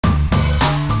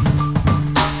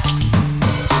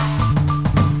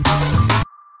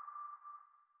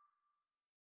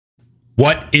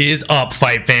What is up,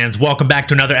 fight fans? Welcome back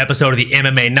to another episode of the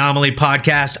MMAnomaly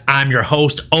podcast. I'm your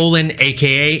host, Olin,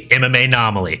 aka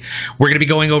MMAnomaly. We're going to be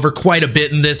going over quite a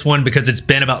bit in this one because it's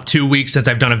been about 2 weeks since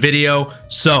I've done a video.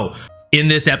 So, in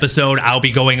this episode, I'll be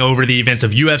going over the events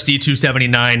of UFC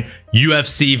 279,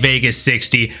 UFC Vegas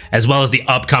 60, as well as the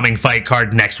upcoming fight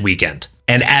card next weekend.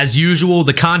 And as usual,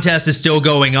 the contest is still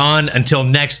going on until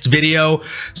next video,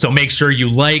 so make sure you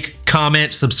like,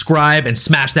 comment, subscribe, and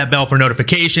smash that bell for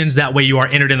notifications. That way you are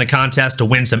entered in the contest to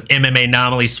win some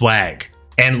MMAnomaly swag.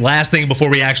 And last thing before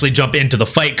we actually jump into the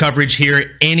fight coverage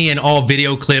here, any and all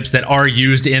video clips that are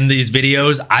used in these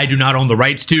videos, I do not own the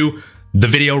rights to. The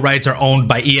video rights are owned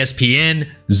by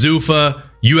ESPN, Zuffa,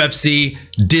 UFC,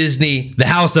 Disney, the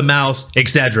House of Mouse,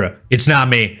 etc. It's not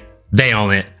me. They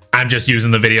own it. I'm just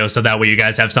using the video so that way you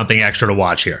guys have something extra to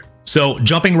watch here. So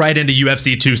jumping right into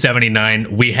UFC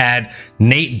 279, we had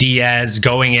Nate Diaz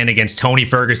going in against Tony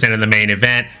Ferguson in the main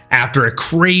event after a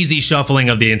crazy shuffling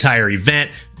of the entire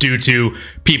event due to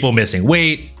people missing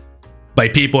weight. By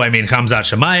people, I mean Khamzat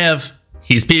Chimaev.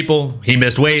 He's people. He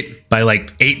missed weight by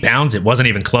like 8 pounds. It wasn't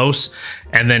even close.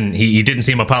 And then he didn't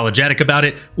seem apologetic about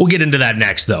it. We'll get into that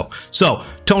next, though. So,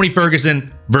 Tony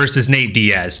Ferguson versus Nate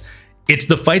Diaz. It's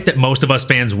the fight that most of us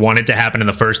fans wanted to happen in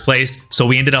the first place, so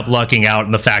we ended up lucking out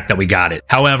in the fact that we got it.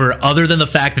 However, other than the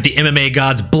fact that the MMA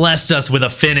gods blessed us with a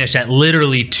finish at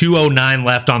literally 2:09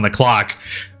 left on the clock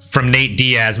from Nate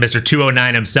Diaz, Mr.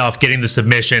 209 himself, getting the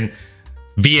submission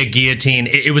via guillotine.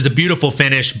 It was a beautiful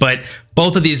finish, but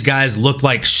both of these guys looked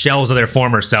like shells of their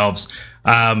former selves.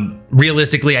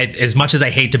 Realistically, as much as I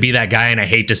hate to be that guy and I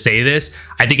hate to say this,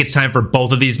 I think it's time for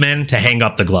both of these men to hang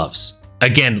up the gloves.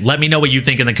 Again, let me know what you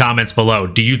think in the comments below.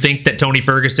 Do you think that Tony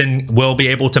Ferguson will be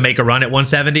able to make a run at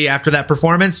 170 after that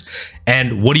performance?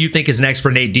 And what do you think is next for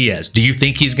Nate Diaz? Do you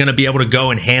think he's going to be able to go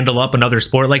and handle up another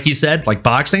sport like he said, like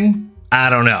boxing?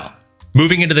 I don't know.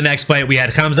 Moving into the next fight, we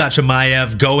had Khamzat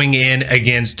Chimaev going in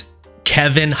against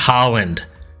Kevin Holland.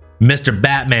 Mr.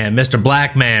 Batman, Mr.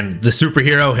 Blackman, the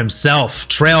superhero himself,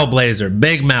 Trailblazer,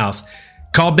 Big Mouth.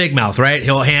 Call Big Mouth, right?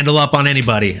 He'll handle up on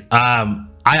anybody.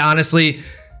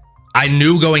 I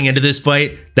knew going into this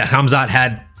fight that Khamzat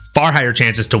had far higher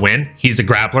chances to win. He's a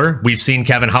grappler. We've seen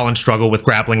Kevin Holland struggle with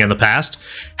grappling in the past.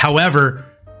 However,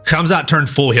 Khamzat turned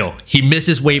full heel. He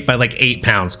misses weight by like 8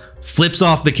 pounds, flips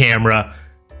off the camera,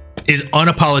 is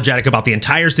unapologetic about the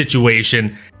entire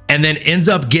situation, and then ends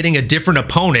up getting a different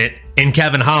opponent in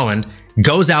Kevin Holland,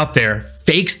 goes out there,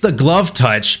 fakes the glove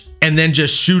touch, and then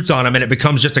just shoots on him, and it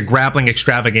becomes just a grappling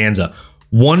extravaganza.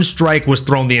 One strike was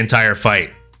thrown the entire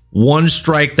fight. One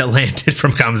strike that landed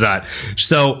from Khamzat.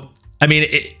 So, I mean,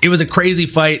 it was a crazy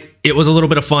fight. It was a little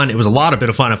bit of fun. It was a lot of bit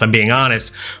of fun, if I'm being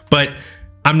honest. But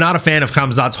I'm not a fan of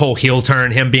Khamzat's whole heel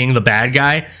turn, him being the bad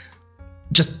guy.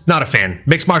 Just not a fan.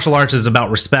 Mixed martial arts is about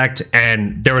respect,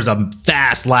 and there was a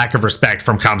vast lack of respect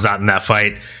from Khamzat in that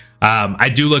fight. I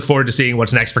do look forward to seeing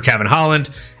what's next for Kevin Holland.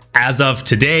 As of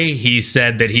today, he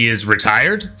said that he is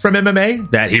retired from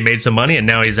MMA, that he made some money and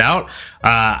now he's out.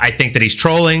 I think that he's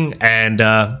trolling, and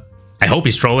I hope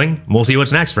he's trolling. We'll see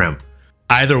what's next for him.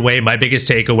 Either way, my biggest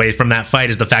takeaway from that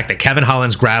fight is the fact that Kevin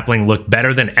Holland's grappling looked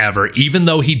better than ever. Even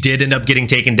though he did end up getting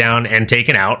taken down and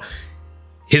taken out,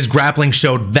 his grappling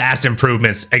showed vast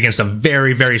improvements against a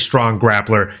very, very strong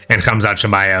grappler in Khamzat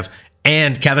Chimaev.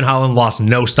 And Kevin Holland lost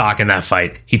no stock in that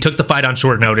fight. He took the fight on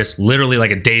short notice, literally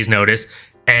like a day's notice.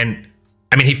 And,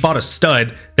 I mean, he fought a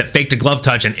stud that faked a glove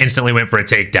touch and instantly went for a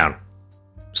takedown.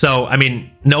 So, I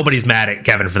mean, nobody's mad at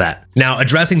Kevin for that. Now,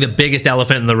 addressing the biggest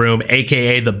elephant in the room,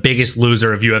 aka the biggest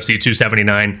loser of UFC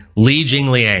 279, Li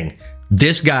Jingliang.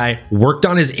 This guy worked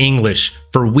on his English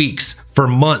for weeks, for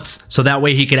months, so that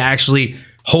way he could actually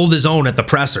hold his own at the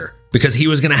presser, because he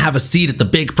was going to have a seat at the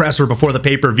big presser before the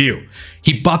pay-per-view.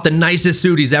 He bought the nicest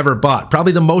suit he's ever bought,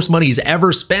 probably the most money he's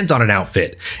ever spent on an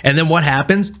outfit. And then what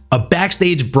happens? A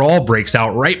backstage brawl breaks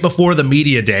out right before the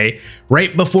media day,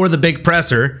 right before the big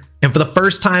presser, and for the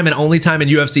first time and only time in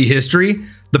UFC history,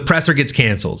 the presser gets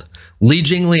canceled. Li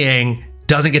Jingliang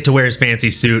doesn't get to wear his fancy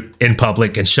suit in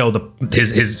public and show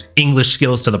his English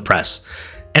skills to the press.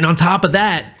 And on top of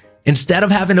that, instead of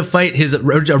having to fight his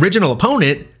original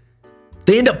opponent,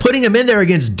 they end up putting him in there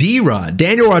against D-Rod,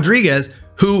 Daniel Rodriguez,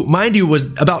 who, mind you,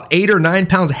 was about 8 or 9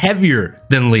 pounds heavier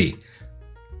than Lee.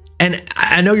 And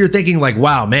I know you're thinking like,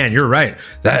 wow, man, you're right.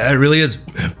 That really is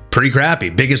pretty crappy.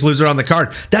 Biggest loser on the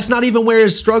card. That's not even where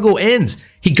his struggle ends.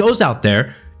 He goes out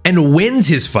there and wins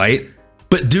his fight,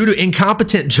 but due to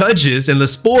incompetent judges in the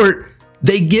sport,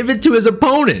 they give it to his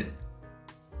opponent.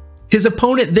 His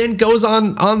opponent then goes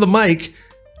on the mic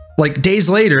like days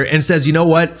later and says, you know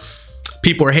what?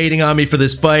 People are hating on me for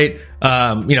this fight.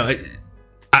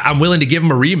 I'm willing to give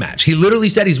him a rematch. He literally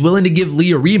said he's willing to give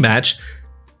Lee a rematch.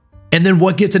 And then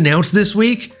what gets announced this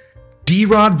week?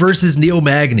 D-Rod versus Neil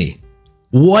Magny.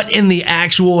 What in the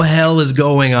actual hell is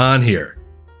going on here?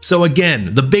 So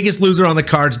again, the biggest loser on the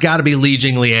card's got to be Li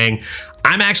Jingliang.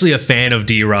 I'm actually a fan of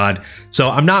D-Rod, so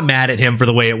I'm not mad at him for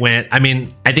the way it went. I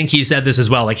mean, I think he said this as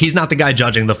well. Like, he's not the guy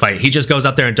judging the fight. He just goes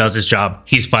out there and does his job.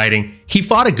 He's fighting. He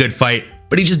fought a good fight,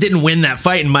 but he just didn't win that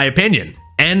fight, in my opinion,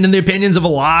 and in the opinions of a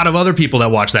lot of other people that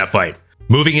watched that fight.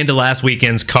 Moving into last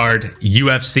weekend's card,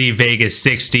 UFC Vegas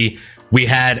 60, we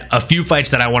had a few fights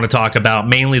that I want to talk about,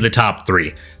 mainly the top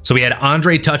three. So we had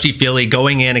Andre Touchy-Philly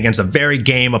going in against a very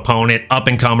game opponent,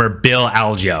 up-and-comer Bill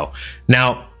Algeo.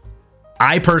 Now,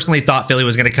 I personally thought Philly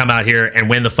was going to come out here and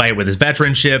win the fight with his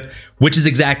veteranship, which is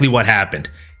exactly what happened.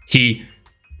 He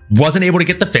wasn't able to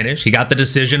get the finish. He got the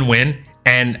decision win,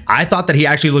 and I thought that he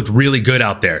actually looked really good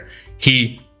out there.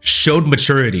 He showed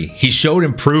maturity, he showed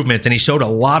improvements, and he showed a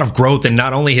lot of growth in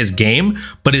not only his game,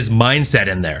 but his mindset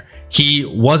in there. He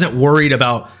wasn't worried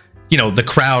about, the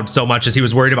crowd so much as he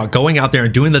was worried about going out there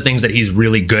and doing the things that he's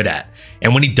really good at.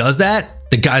 And when he does that,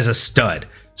 the guy's a stud.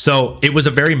 So it was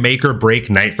a very make or break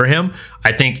night for him.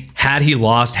 I think had he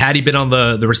lost, had he been on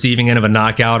the receiving end of a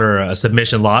knockout or a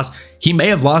submission loss, he may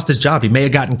have lost his job. He may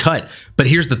have gotten cut. But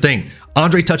here's the thing.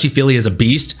 Andre Touchy-Philly is a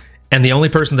beast. And the only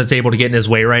person that's able to get in his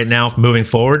way right now moving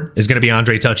forward is going to be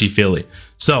Andre Touchy-Philly.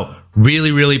 So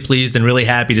really, really pleased and really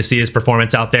happy to see his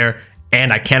performance out there.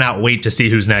 And I cannot wait to see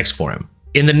who's next for him.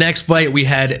 In the next fight, we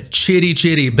had Chitty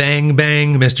Chitty Bang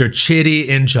Bang, Mr. Chitty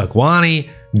Njokuani,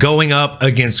 going up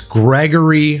against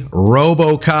Gregory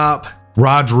RoboCop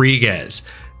Rodriguez.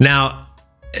 Now,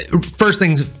 first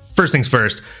things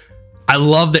first, I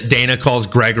love that Dana calls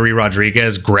Gregory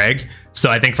Rodriguez Greg. So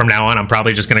I think from now on, I'm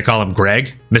probably just going to call him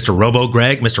Greg, Mr. Robo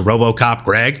Greg, Mr. RoboCop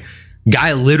Greg.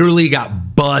 Guy literally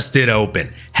got busted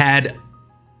open, had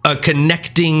a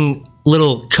connecting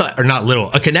little cut, or not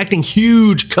little, a connecting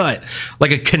huge cut,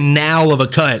 like a canal of a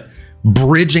cut,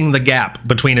 bridging the gap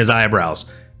between his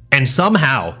eyebrows. And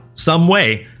somehow, some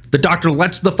way, the doctor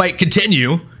lets the fight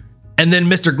continue, and then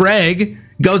Mr. Greg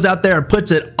goes out there and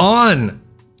puts it on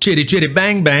Chitty Chitty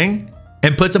Bang Bang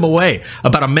and puts him away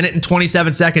about 1 minute and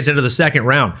 27 seconds into the second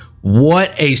round.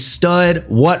 What a stud,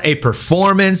 what a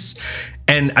performance.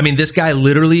 And I mean, this guy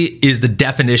literally is the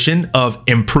definition of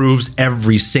improves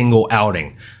every single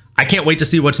outing. I can't wait to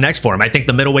see what's next for him. I think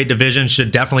the middleweight division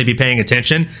should definitely be paying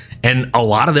attention, and a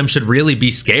lot of them should really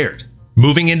be scared.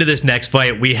 Moving into this next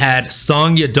fight, we had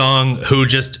Song Yadong, who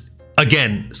just,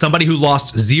 again, somebody who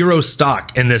lost zero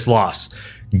stock in this loss,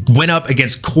 went up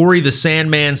against Corey the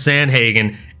Sandman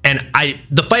Sandhagen, and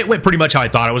the fight went pretty much how I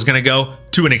thought it was going to go,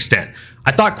 to an extent.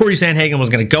 I thought Corey Sandhagen was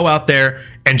going to go out there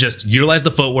and just utilize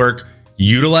the footwork,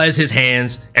 utilize his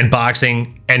hands and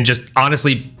boxing, and just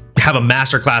honestly have a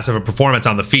masterclass of a performance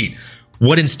on the feet.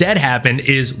 What instead happened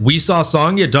is we saw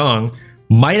Song Yadong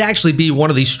might actually be one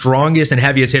of the strongest and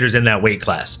heaviest hitters in that weight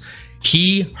class.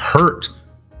 He hurt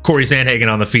Corey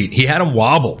Sandhagen on the feet. He had him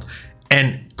wobbled,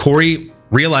 and Corey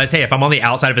realized, hey, if I'm on the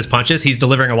outside of his punches, he's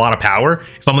delivering a lot of power.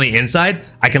 If I'm on the inside,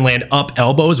 I can land up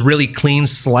elbows, really clean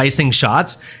slicing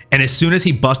shots. And as soon as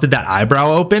he busted that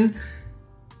eyebrow open,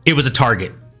 it was a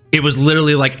target. It was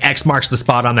literally like X marks the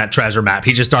spot on that treasure map.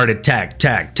 He just started tag,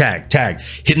 tag, tag, tag,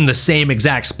 hitting the same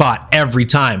exact spot every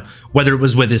time, whether it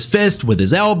was with his fist, with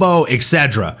his elbow,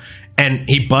 etc. And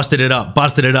he busted it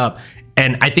up.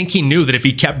 And I think he knew that if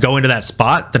he kept going to that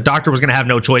spot, the doctor was going to have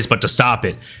no choice but to stop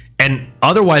it. And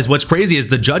otherwise, what's crazy is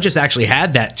the judges actually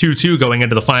had that 2-2 going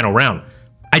into the final round.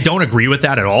 I don't agree with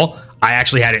that at all. I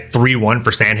actually had it 3-1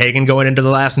 for Sandhagen going into the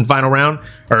last and final round,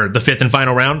 or the fifth and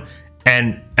final round.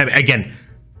 And again,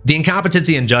 the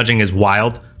incompetency in judging is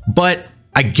wild, but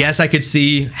I guess I could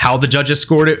see how the judges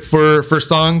scored it for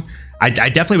Song. I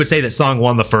definitely would say that Song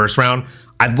won the first round.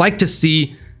 I'd like to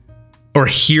see or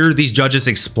hear these judges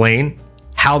explain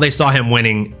how they saw him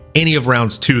winning any of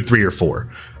rounds 2, 3, or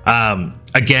 4.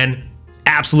 Again,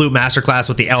 absolute masterclass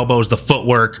with the elbows, the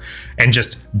footwork, and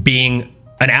just being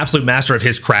an absolute master of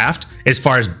his craft as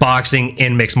far as boxing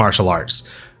in mixed martial arts.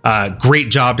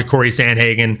 Great job to Corey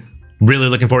Sandhagen. Really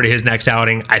looking forward to his next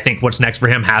outing. I think what's next for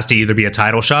him has to either be a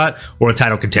title shot or a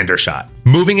title contender shot.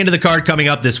 Moving into the card coming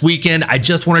up this weekend, I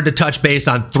just wanted to touch base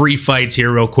on 3 fights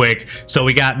here real quick. So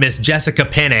we got Miss Jessica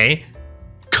Penne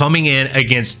coming in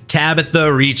against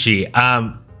Tabitha Ricci.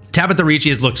 Tabitha Ricci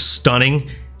has looked stunning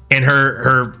in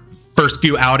her first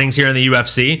few outings here in the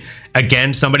UFC.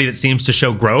 Again, somebody that seems to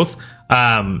show growth.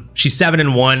 She's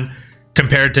 7-1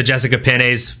 compared to Jessica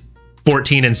Penne's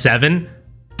 14-7.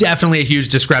 Definitely a huge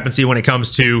discrepancy when it comes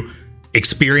to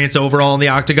experience overall in the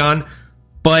octagon,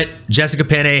 but Jessica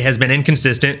Penne has been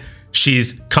inconsistent.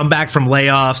 She's come back from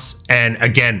layoffs, and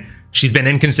again, she's been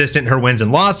inconsistent in her wins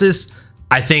and losses.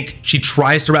 I think she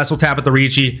tries to wrestle Tabitha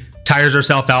Ricci, tires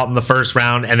herself out in the first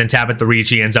round, and then Tabitha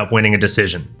Ricci ends up winning a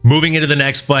decision. Moving into the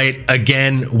next fight,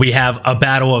 again, we have a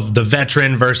battle of the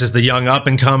veteran versus the young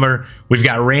up-and-comer. We've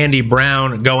got Randy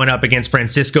Brown going up against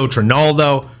Francisco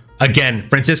Trinaldo. Again,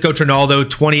 Francisco Trinaldo,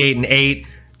 28-8.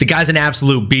 The guy's an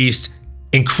absolute beast,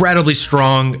 incredibly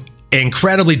strong,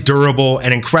 incredibly durable,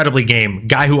 and incredibly game.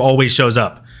 Guy who always shows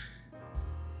up.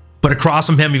 But across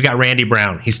from him, you've got Randy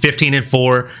Brown. He's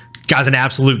 15-4. Guy's an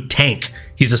absolute tank.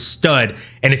 He's a stud.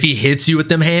 And if he hits you with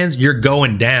them hands, you're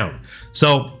going down.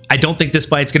 So I don't think this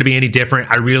fight's going to be any different.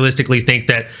 I realistically think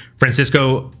that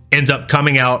Francisco ends up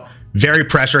coming out very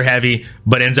pressure heavy,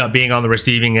 but ends up being on the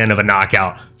receiving end of a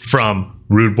knockout from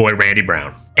Rude Boy Randy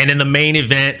Brown. And in the main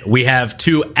event, we have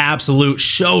two absolute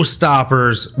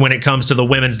showstoppers when it comes to the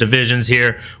women's divisions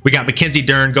here. We got Mackenzie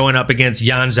Dern going up against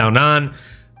Yan Xiaonan.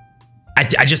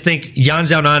 I just think Yan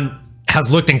Xiaonan has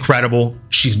looked incredible.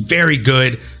 She's very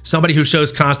good. Somebody who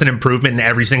shows constant improvement in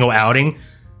every single outing.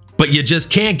 But you just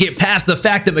can't get past the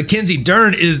fact that Mackenzie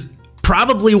Dern is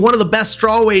probably one of the best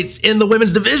strawweights in the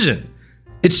women's division.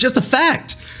 It's just a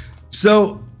fact.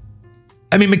 So,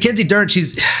 I mean, Mackenzie Dern,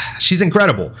 she's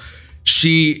incredible.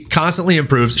 She constantly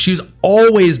improves. She's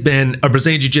always been a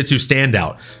Brazilian Jiu-Jitsu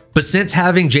standout. But since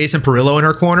having Jason Perillo in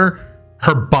her corner,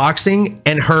 her boxing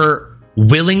and her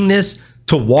willingness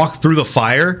to walk through the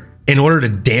fire in order to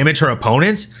damage her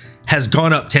opponents has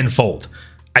gone up tenfold.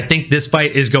 I think this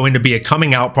fight is going to be a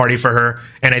coming out party for her,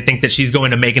 and I think that she's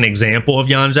going to make an example of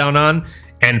Yan Xiaonan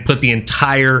and put the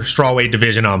entire strawweight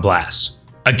division on blast.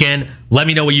 Again, let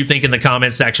me know what you think in the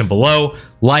comment section below.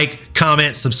 Like,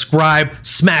 comment, subscribe,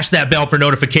 smash that bell for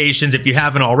notifications if you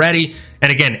haven't already.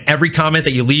 And again, every comment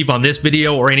that you leave on this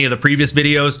video or any of the previous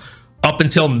videos up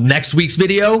until next week's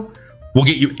video will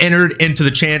get you entered into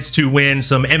the chance to win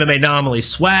some MMAnomaly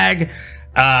swag.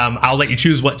 I'll let you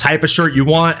choose what type of shirt you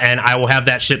want, and I will have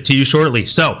that shipped to you shortly.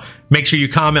 So make sure you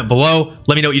comment below.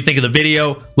 Let me know what you think of the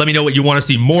video. Let me know what you want to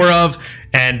see more of.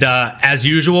 And as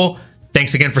usual,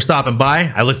 thanks again for stopping by.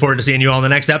 I look forward to seeing you all in the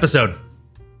next episode.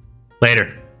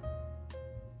 Later.